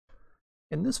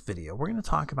In this video, we're going to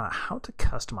talk about how to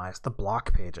customize the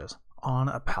block pages on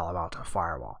a Palo Alto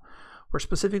firewall. We're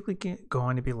specifically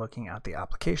going to be looking at the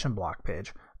application block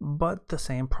page, but the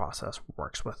same process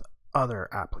works with other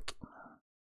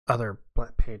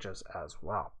pages as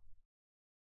well.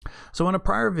 So in a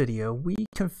prior video, we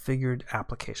configured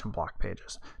application block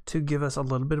pages to give us a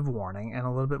little bit of warning and a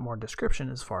little bit more description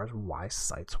as far as why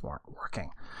sites weren't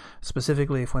working.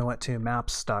 Specifically, if we went to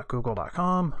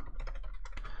maps.google.com,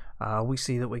 we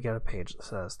see that we get a page that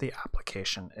says the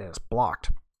application is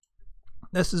blocked.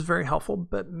 This is very helpful,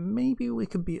 but maybe we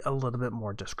could be a little bit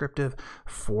more descriptive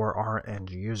for our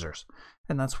end users.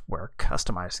 And that's where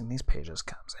customizing these pages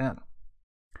comes in.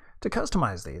 To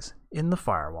customize these in the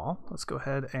firewall, let's go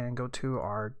ahead and go to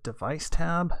our device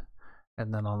tab,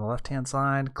 and then on the left-hand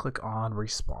side, click on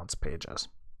response pages.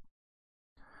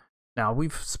 Now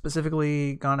we've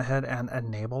specifically gone ahead and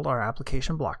enabled our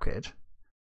application block page.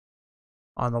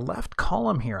 On the left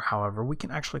column here, however, we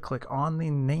can actually click on the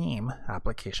name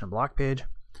application block page,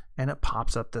 and it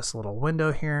pops up this little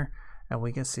window here, and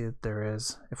we can see that there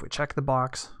is, if we check the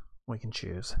box, we can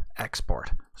choose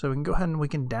export. So we can go ahead and we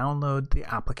can download the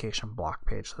application block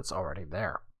page that's already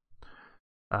there.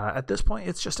 At this point,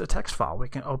 it's just a text file. We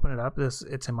can open it up.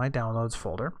 It's in my downloads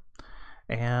folder,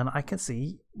 and I can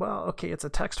see, well, okay, it's a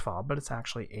text file, but it's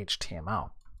actually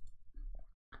HTML.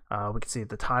 We can see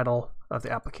the title of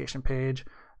the application page.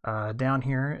 Down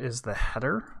here is the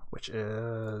header, which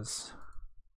is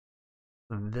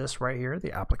this right here,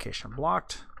 the application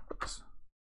blocked. Oops.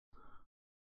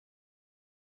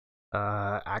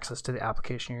 Access to the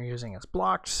application you're using is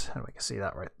blocked, and we can see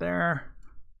that right there.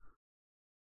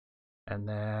 And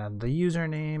then the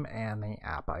username and the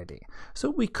app ID. So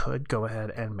we could go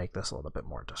ahead and make this a little bit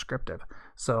more descriptive.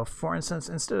 So for instance,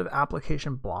 instead of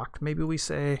application blocked, maybe we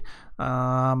say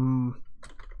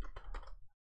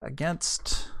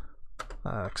against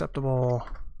acceptable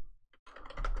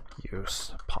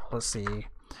use policy.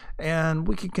 And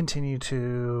we could continue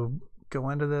to go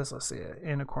into this. Let's see,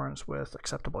 in accordance with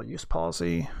acceptable use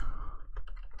policy.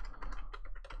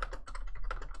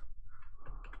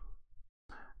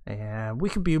 And we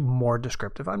can be more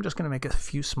descriptive. I'm just going to make a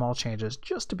few small changes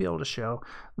just to be able to show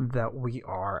that we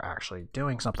are actually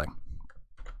doing something.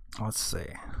 Let's see.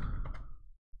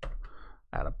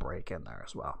 Add a break in there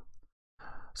as well.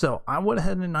 So I went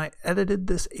ahead and I edited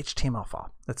this HTML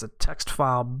file. It's a text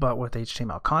file, but with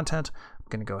HTML content. I'm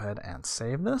going to go ahead and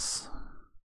save this.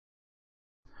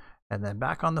 And then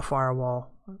back on the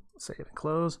firewall, save and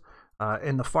close.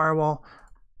 In the firewall,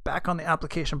 back on the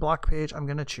application block page, I'm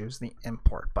going to choose the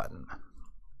import button.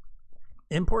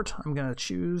 Import, I'm going to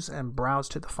choose and browse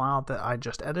to the file that I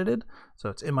just edited. So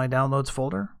it's in my downloads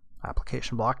folder,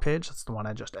 application block page. That's the one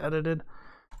I just edited.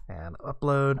 And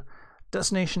upload.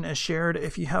 Destination is shared.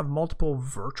 If you have multiple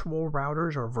virtual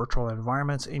routers or virtual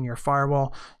environments in your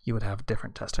firewall, you would have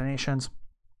different destinations.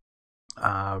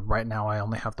 Right now I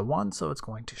only have the one, so it's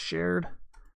going to shared. I'm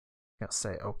going to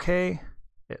say OK.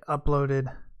 It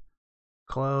uploaded.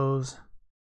 Close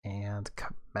and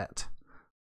commit.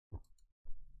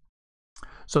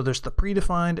 So there's the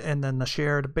predefined and then the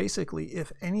shared. Basically,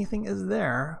 if anything is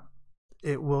there,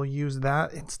 it will use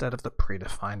that instead of the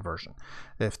predefined version.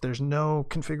 If there's no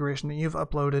configuration that you've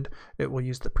uploaded, it will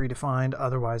use the predefined.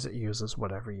 Otherwise, it uses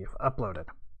whatever you've uploaded.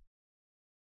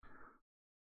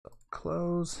 So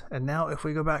close. And now if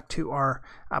we go back to our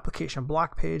application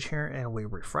block page here and we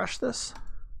refresh this,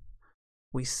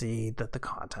 we see that the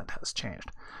content has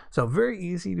changed. So very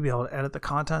easy to be able to edit the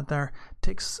content there.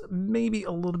 Takes maybe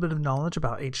a little bit of knowledge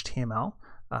about HTML,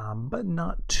 but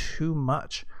not too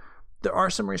much. There are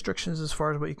some restrictions as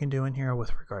far as what you can do in here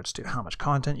with regards to how much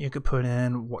content you could put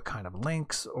in, what kind of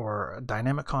links or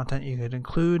dynamic content you could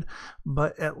include,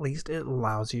 but at least it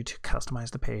allows you to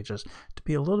customize the pages to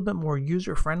be a little bit more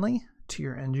user-friendly to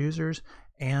your end users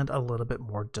and a little bit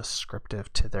more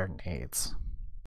descriptive to their needs.